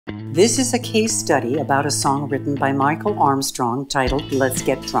This is a case study about a song written by Michael Armstrong titled Let's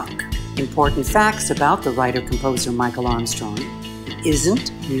Get Drunk. Important facts about the writer-composer Michael Armstrong. He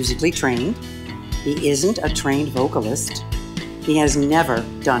isn't musically trained. He isn't a trained vocalist. He has never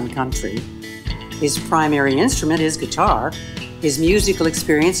done country. His primary instrument is guitar. His musical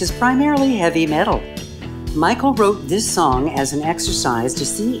experience is primarily heavy metal. Michael wrote this song as an exercise to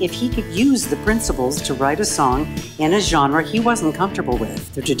see if he could use the principles to write a song in a genre he wasn't comfortable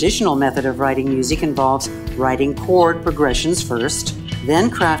with. The traditional method of writing music involves writing chord progressions first, then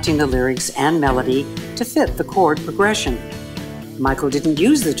crafting the lyrics and melody to fit the chord progression. Michael didn't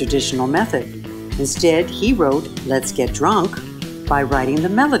use the traditional method. Instead, he wrote Let's Get Drunk by writing the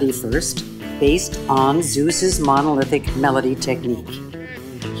melody first, based on Zeus's monolithic melody technique.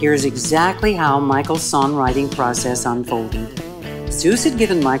 Here's exactly how Michael's songwriting process unfolded. Zeus had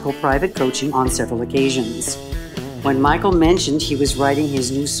given Michael private coaching on several occasions. When Michael mentioned he was writing his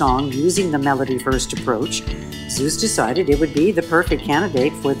new song using the melody-first approach, Zeus decided it would be the perfect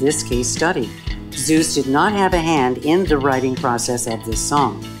candidate for this case study. Zeus did not have a hand in the writing process of this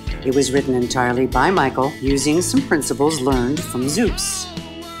song. It was written entirely by Michael using some principles learned from Zeus.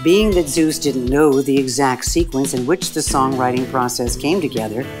 Being that Zeus didn't know the exact sequence in which the songwriting process came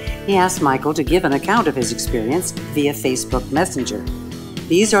together, he asked Michael to give an account of his experience via Facebook Messenger.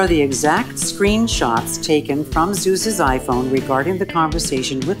 These are the exact screenshots taken from Zeus's iPhone regarding the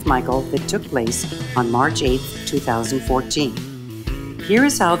conversation with Michael that took place on March 8, 2014. Here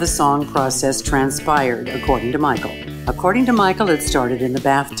is how the song process transpired, according to Michael. According to Michael, it started in the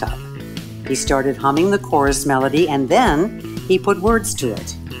bathtub. He started humming the chorus melody and then he put words to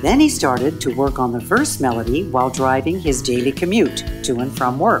it. Then he started to work on the verse melody while driving his daily commute to and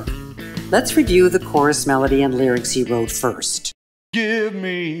from work. Let's review the chorus melody and lyrics he wrote first. Give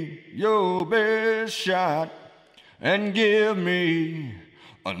me your best shot and give me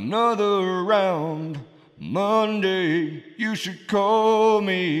another round. Monday you should call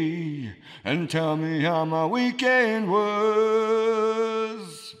me and tell me how my weekend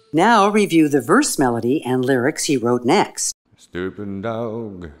was. Now review the verse melody and lyrics he wrote next. Stupid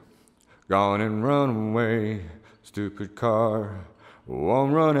dog, gone and run away. Stupid car,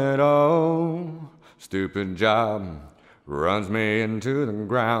 won't run at all. Stupid job, runs me into the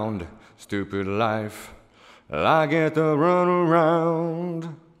ground. Stupid life, I get the run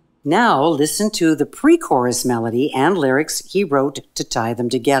around. Now listen to the pre-chorus melody and lyrics he wrote to tie them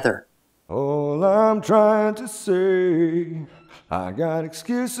together. All I'm trying to say, I got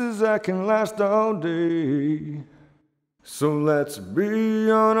excuses that can last all day. So let's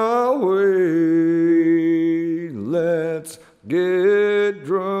be on our way, let's get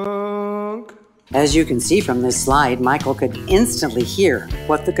drunk. As you can see from this slide, Michael could instantly hear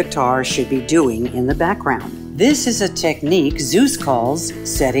what the guitar should be doing in the background. This is a technique Zeus calls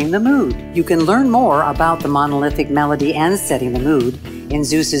setting the mood. You can learn more about the monolithic melody and setting the mood in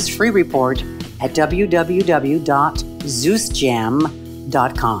Zeus's free report at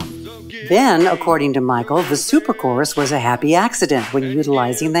www.zeusjam.com. Then, according to Michael, the superchorus was a happy accident when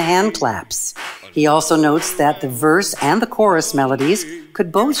utilizing the hand claps. He also notes that the verse and the chorus melodies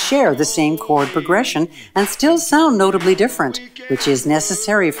could both share the same chord progression and still sound notably different, which is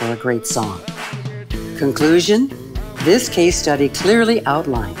necessary for a great song. Conclusion: this case study clearly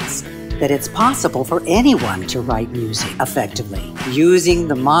outlines that it's possible for anyone to write music effectively using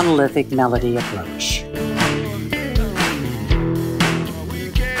the monolithic melody approach.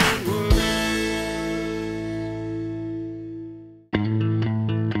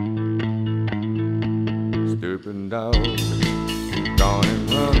 Stupid dog, gone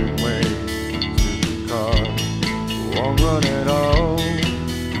and run away. Stupid car, won't run at all.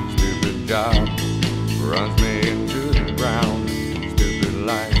 Stupid job, runs me into the ground. Stupid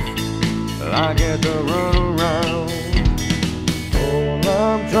life, I get the run around. All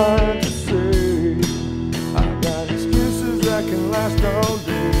I'm trying to say, I got excuses that can last all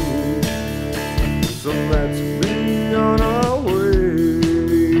day. So let's be on our way.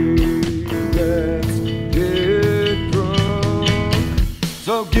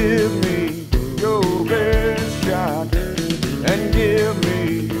 So give me your best shot and give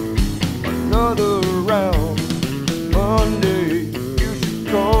me another round. Monday you should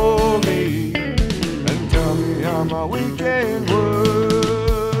call me and tell me how my weekend was.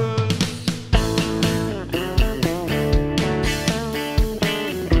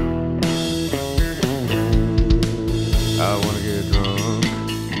 I wanna get drunk,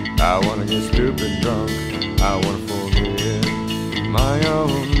 I wanna get stupid drunk, I wanna forget my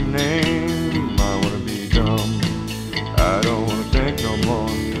own name. I wanna be dumb, I don't wanna think no more.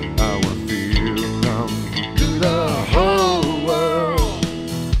 I wanna feel numb to the whole world.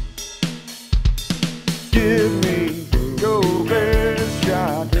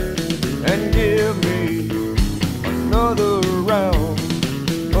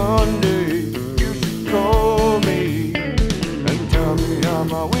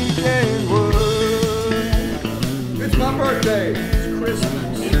 my weekend was. It's my birthday. It's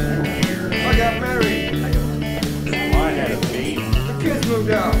Christmas. I got married. I had a baby. The kids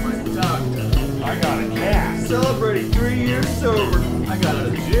moved out. My doctor. I got a cat. Celebrating 3 years sober. I got out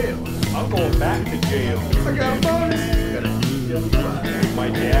of jail. I'm going back to jail. I got a bonus. I got a DWI. My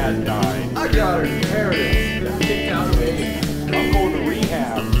dad died. I got an inheritance. Got kicked out of age. I'm going to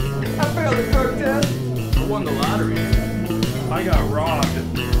rehab. I failed the drug test. I won the lottery. I got robbed.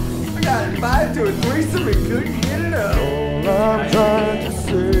 I got invited to a threesome and couldn't get it up. All I'm trying to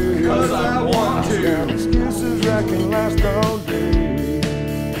say, Because I want to. excuses that can last all day.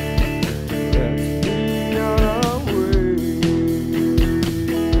 Let's be on our way.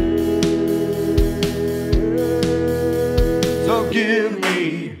 So give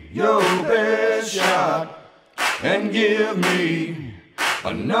me your best shot and give me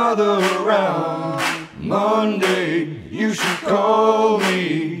another round. Monday, you should call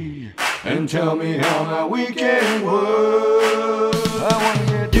me and tell me how my weekend was.